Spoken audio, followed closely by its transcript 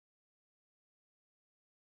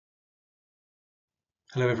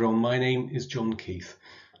Hello everyone, my name is John Keith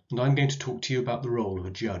and I'm going to talk to you about the role of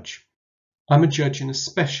a judge. I'm a judge in a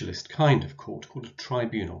specialist kind of court called a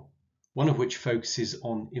tribunal, one of which focuses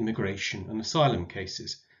on immigration and asylum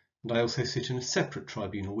cases, and I also sit in a separate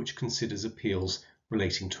tribunal which considers appeals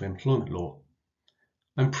relating to employment law.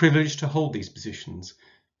 I'm privileged to hold these positions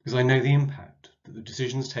because I know the impact that the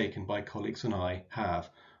decisions taken by colleagues and I have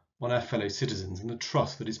on our fellow citizens and the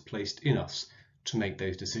trust that is placed in us to make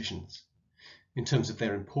those decisions. In terms of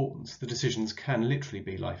their importance, the decisions can literally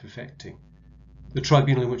be life-affecting. The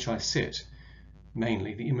tribunal in which I sit,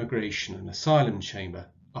 mainly the Immigration and Asylum Chamber,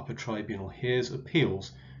 Upper Tribunal, hears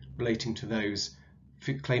appeals relating to those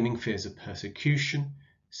claiming fears of persecution,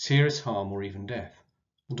 serious harm or even death,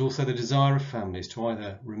 and also the desire of families to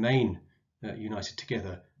either remain united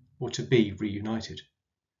together or to be reunited.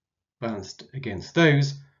 Balanced against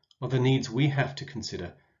those are the needs we have to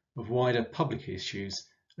consider of wider public issues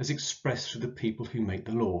as expressed through the people who make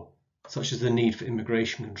the law, such as the need for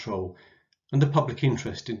immigration control and the public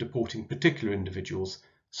interest in deporting particular individuals,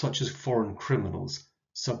 such as foreign criminals,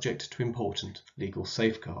 subject to important legal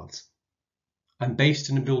safeguards. I'm based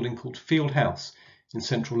in a building called Field House in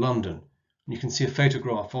central London, and you can see a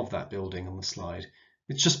photograph of that building on the slide.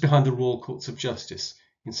 It's just behind the Royal Courts of Justice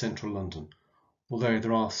in central London, although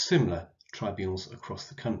there are similar tribunals across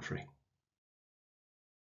the country.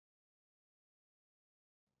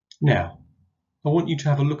 Now, I want you to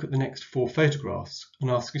have a look at the next 4 photographs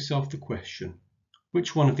and ask yourself the question,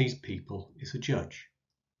 which one of these people is a judge?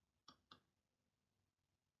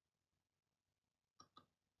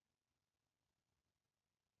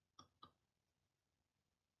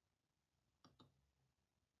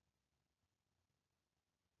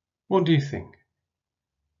 What do you think?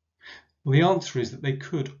 Well, the answer is that they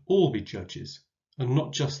could all be judges and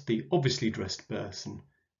not just the obviously dressed person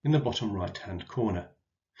in the bottom right-hand corner.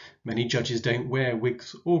 Many judges don't wear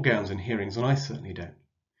wigs or gowns in hearings, and I certainly don't.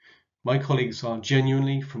 My colleagues are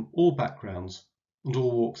genuinely from all backgrounds and all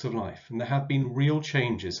walks of life, and there have been real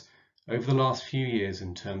changes over the last few years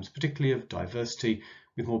in terms particularly of diversity,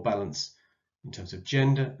 with more balance in terms of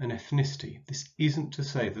gender and ethnicity. This isn't to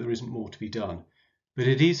say that there isn't more to be done, but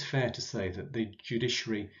it is fair to say that the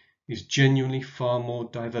judiciary is genuinely far more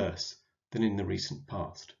diverse than in the recent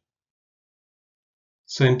past.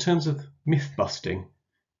 So in terms of myth busting,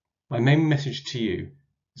 my main message to you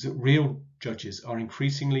is that real judges are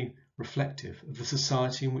increasingly reflective of the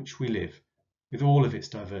society in which we live, with all of its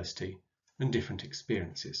diversity and different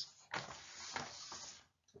experiences.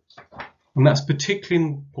 And that's particularly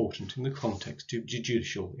important in the context of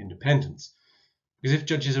judicial independence, because if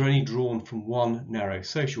judges are only drawn from one narrow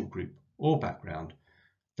social group or background,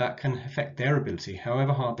 that can affect their ability,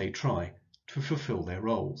 however hard they try, to fulfill their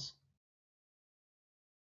roles.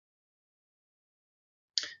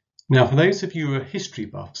 Now, for those of you who are history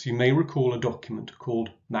buffs, you may recall a document called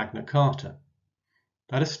Magna Carta.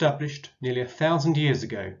 That established nearly 1,000 years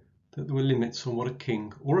ago that there were limits on what a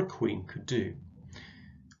king or a queen could do.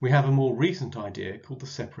 We have a more recent idea called the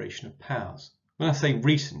separation of powers. When I say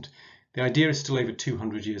recent, the idea is still over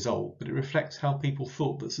 200 years old, but it reflects how people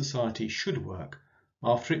thought that society should work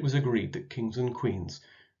after it was agreed that kings and queens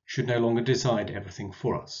should no longer decide everything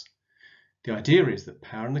for us. The idea is that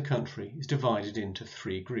power in the country is divided into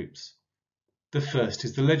 3 groups. The first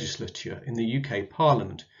is the legislature in the UK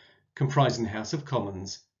Parliament, comprising the House of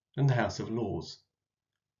Commons and the House of Lords.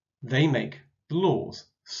 They make the laws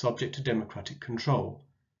subject to democratic control,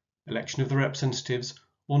 election of the representatives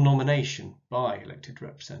or nomination by elected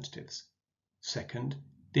representatives. Second,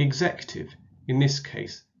 the executive, in this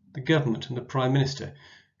case the government and the Prime Minister,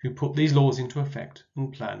 who put these laws into effect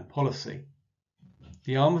and plan policy.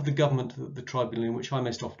 The arm of the government that the tribunal in which I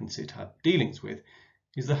most often sit have dealings with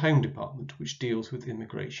is the Home Department, which deals with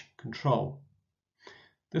immigration control.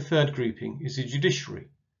 The third grouping is the judiciary,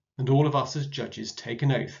 and all of us as judges take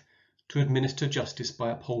an oath to administer justice by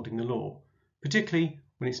upholding the law, particularly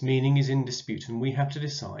when its meaning is in dispute and we have to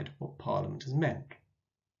decide what Parliament has meant.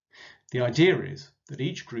 The idea is that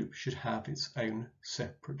each group should have its own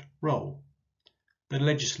separate role. The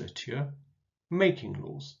legislature making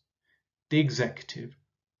laws, the executive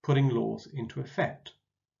putting laws into effect,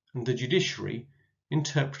 and the judiciary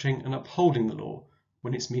interpreting and upholding the law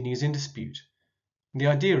when its meaning is in dispute. And the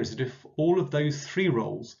idea is that if all of those 3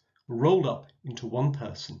 roles were rolled up into one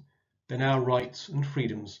person, then our rights and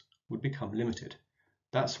freedoms would become limited.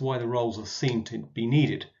 That's why the roles are seen to be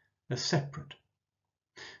needed as separate.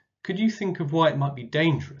 Could you think of why it might be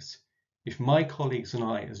dangerous if my colleagues and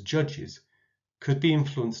I as judges could be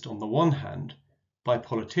influenced on the one hand by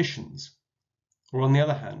politicians, or on the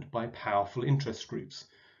other hand by powerful interest groups?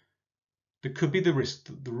 There could be the risk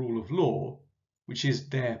that the rule of law which is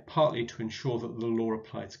there partly to ensure that the law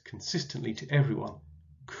applies consistently to everyone,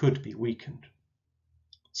 could be weakened.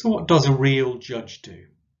 So what does a real judge do?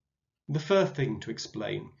 The first thing to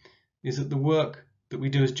explain is that the work that we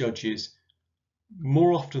do as judges,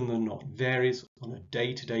 more often than not, varies on a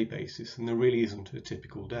day-to-day basis, and there really isn't a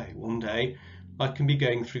typical day. One day I can be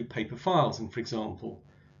going through paper files and, for example,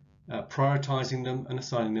 prioritising them and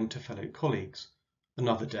assigning them to fellow colleagues.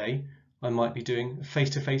 Another day I might be doing a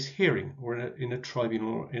face-to-face hearing or in a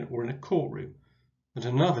tribunal or in a courtroom. And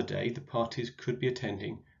another day the parties could be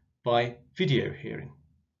attending by video hearing.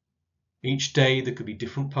 Each day there could be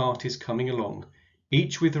different parties coming along,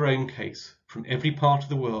 each with their own case from every part of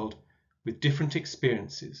the world, with different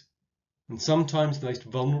experiences, and sometimes the most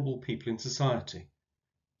vulnerable people in society.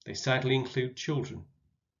 They sadly include children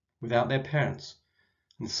without their parents,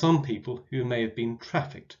 and some people who may have been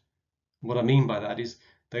trafficked. What I mean by that is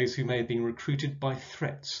those who may have been recruited by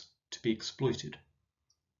threats to be exploited.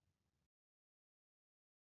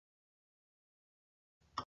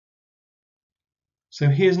 So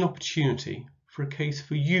here's an opportunity for a case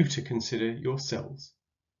for you to consider yourselves.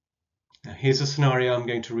 Now here's a scenario I'm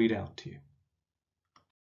going to read out to you.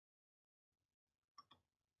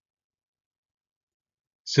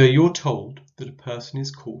 So you're told that a person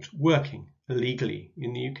is caught working illegally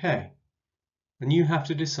in the UK, and you have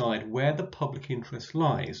to decide where the public interest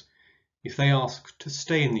lies if they ask to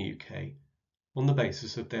stay in the UK on the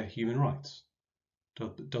basis of their human rights.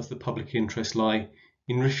 Does the public interest lie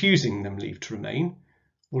in refusing them leave to remain,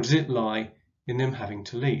 or does it lie in them having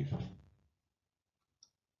to leave?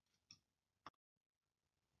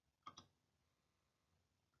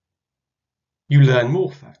 You learn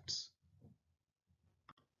more facts.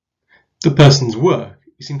 The person's work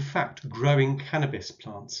is in fact growing cannabis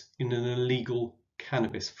plants in an illegal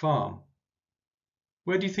cannabis farm.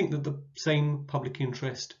 Where do you think that the same public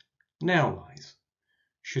interest now lies?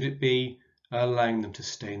 Should it be allowing them to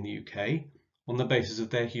stay in the UK on the basis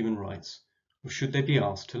of their human rights, or should they be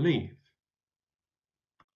asked to leave?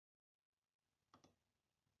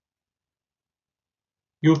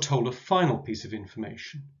 You're told a final piece of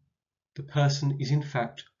information. The person is in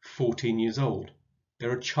fact 14 years old.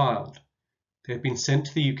 They're a child. They have been sent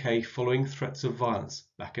to the UK following threats of violence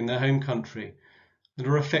back in their home country and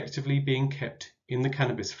are effectively being kept in the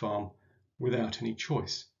cannabis farm without any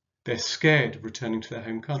choice. They're scared of returning to their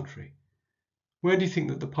home country. Where do you think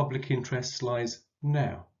that the public interest lies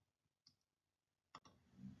now?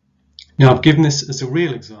 Now I've given this as a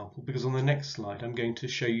real example because on the next slide I'm going to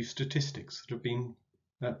show you statistics that have been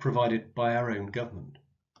provided by our own government.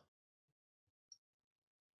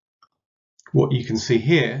 What you can see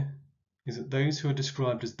here is that those who are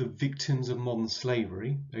described as the victims of modern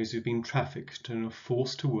slavery, those who've been trafficked and are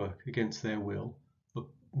forced to work against their will, are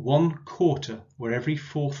 1/4, where every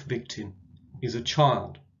 4th victim is a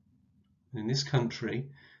child. And in this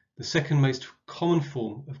country, the second most common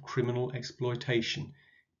form of criminal exploitation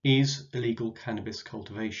is illegal cannabis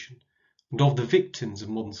cultivation. And of the victims of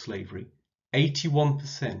modern slavery,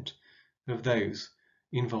 81% of those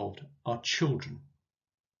involved are children.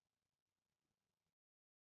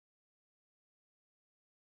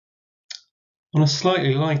 On a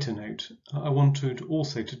slightly lighter note, I wanted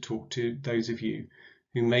also to talk to those of you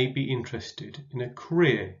who may be interested in a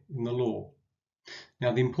career in the law.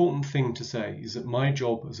 Now, the important thing to say is that my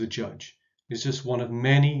job as a judge is just one of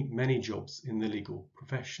many, many jobs in the legal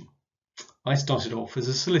profession. I started off as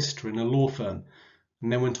a solicitor in a law firm and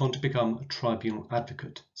then went on to become a tribunal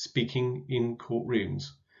advocate, speaking in courtrooms,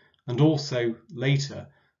 and also later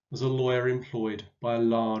as a lawyer employed by a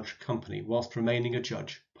large company whilst remaining a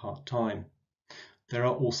judge part-time. There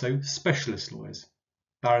are also specialist lawyers,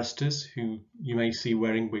 barristers who you may see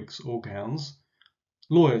wearing wigs or gowns,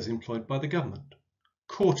 lawyers employed by the government,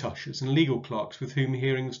 court ushers and legal clerks with whom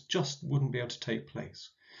hearings just wouldn't be able to take place,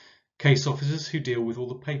 case officers who deal with all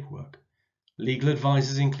the paperwork, legal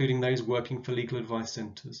advisors including those working for legal advice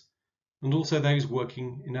centres, and also those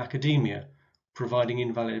working in academia providing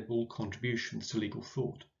invaluable contributions to legal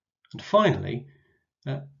thought. And finally,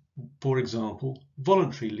 for example,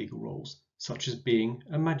 voluntary legal roles such as being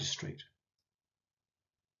a magistrate.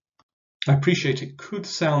 I appreciate it could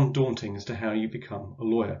sound daunting as to how you become a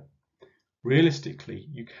lawyer. Realistically,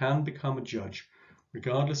 you can become a judge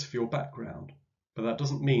regardless of your background, but that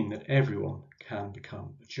doesn't mean that everyone can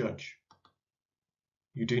become a judge.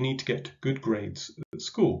 You do need to get good grades at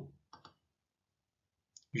school.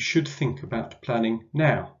 You should think about planning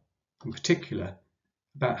now, in particular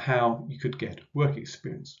about how you could get work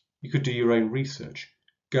experience. You could do your own research,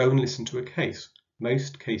 go and listen to a case.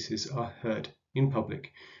 Most cases are heard in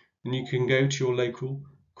public, and you can go to your local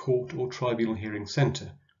court or tribunal hearing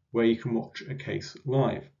centre where you can watch a case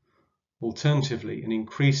live. Alternatively, and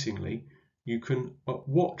increasingly, you can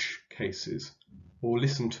watch cases or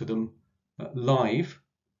listen to them live,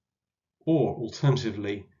 or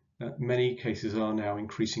alternatively, many cases are now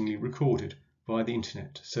increasingly recorded via the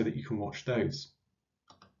internet so that you can watch those.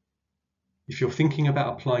 If you're thinking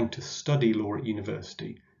about applying to study law at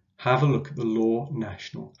university, have a look at the Law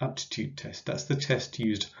National Aptitude Test. That's the test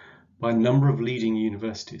used by a number of leading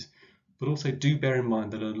universities, but also do bear in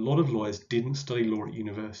mind that a lot of lawyers didn't study law at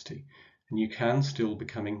university, and you can still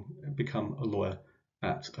become a lawyer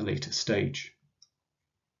at a later stage.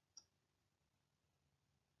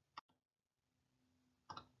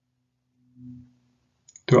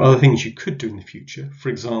 There are other things you could do in the future. For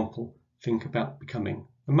example, think about becoming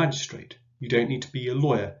a magistrate. You don't need to be a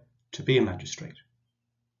lawyer to be a magistrate.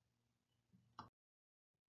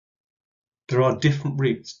 There are different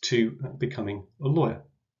routes to becoming a lawyer.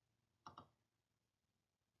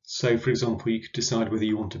 So, for example, you could decide whether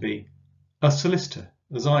you want to be a solicitor,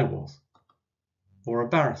 as I was, or a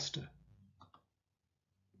barrister,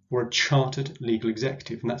 or a chartered legal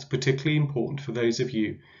executive. And that's particularly important for those of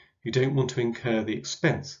you who don't want to incur the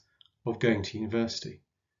expense of going to university.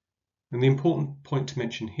 And the important point to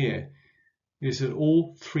mention here is that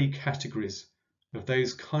all three categories of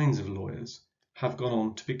those kinds of lawyers have gone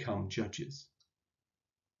on to become judges.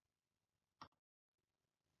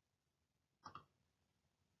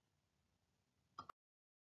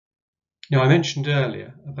 Now, I mentioned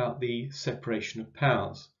earlier about the separation of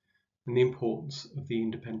powers and the importance of the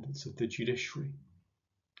independence of the judiciary.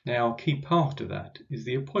 Now, a key part of that is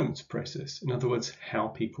the appointments process, in other words, how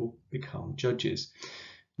people become judges.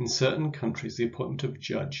 In certain countries, the appointment of a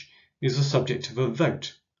judge is the subject of a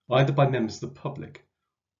vote, either by members of the public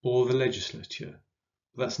or the legislature.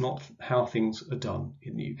 But that's not how things are done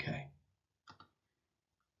in the UK.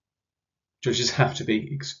 Judges have to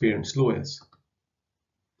be experienced lawyers.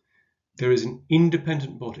 There is an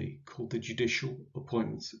independent body called the Judicial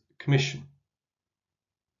Appointments Commission.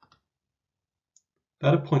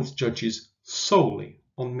 That appoints judges solely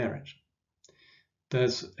on merit.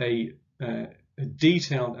 There's a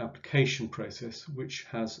detailed application process which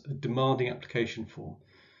has a demanding application form.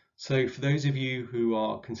 So for those of you who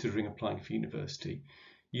are considering applying for university,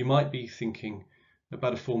 you might be thinking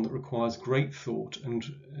about a form that requires great thought and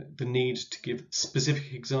the need to give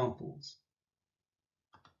specific examples.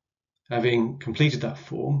 Having completed that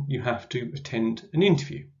form, you have to attend an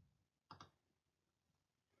interview.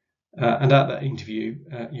 And at that interview,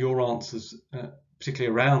 your answers,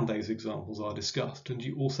 particularly around those examples, are discussed, and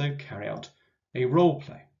you also carry out a role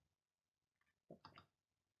play.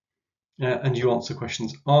 And you answer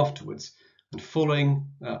questions afterwards, and following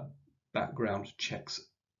background checks,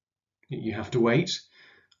 you have to wait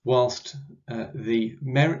whilst the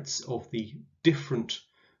merits of the different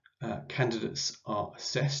candidates are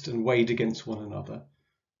assessed and weighed against one another,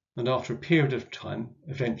 and after a period of time,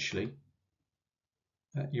 eventually,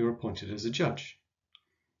 you're appointed as a judge.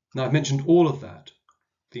 Now, I've mentioned all of that.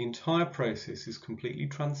 The entire process is completely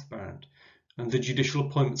transparent, and the Judicial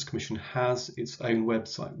Appointments Commission has its own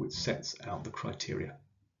website which sets out the criteria.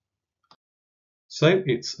 So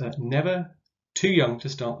it's never too young to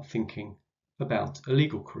start thinking about a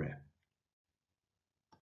legal career.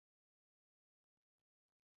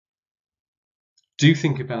 Do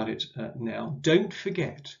think about it now. Don't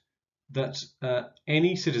forget that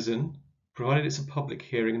any citizen, provided it's a public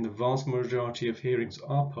hearing, and the vast majority of hearings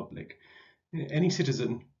are public, any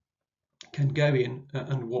citizen can go in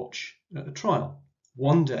and watch a trial.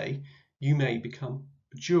 One day you may become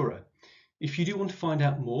a juror. If you do want to find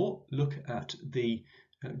out more, look at the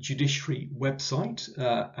judiciary website,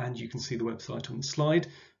 and you can see the website on the slide.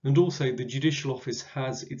 And also the Judicial Office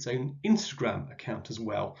has its own Instagram account as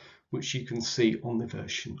well, which you can see on the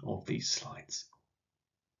version of these slides.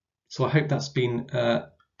 So I hope that's been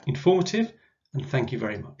informative, and thank you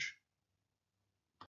very much.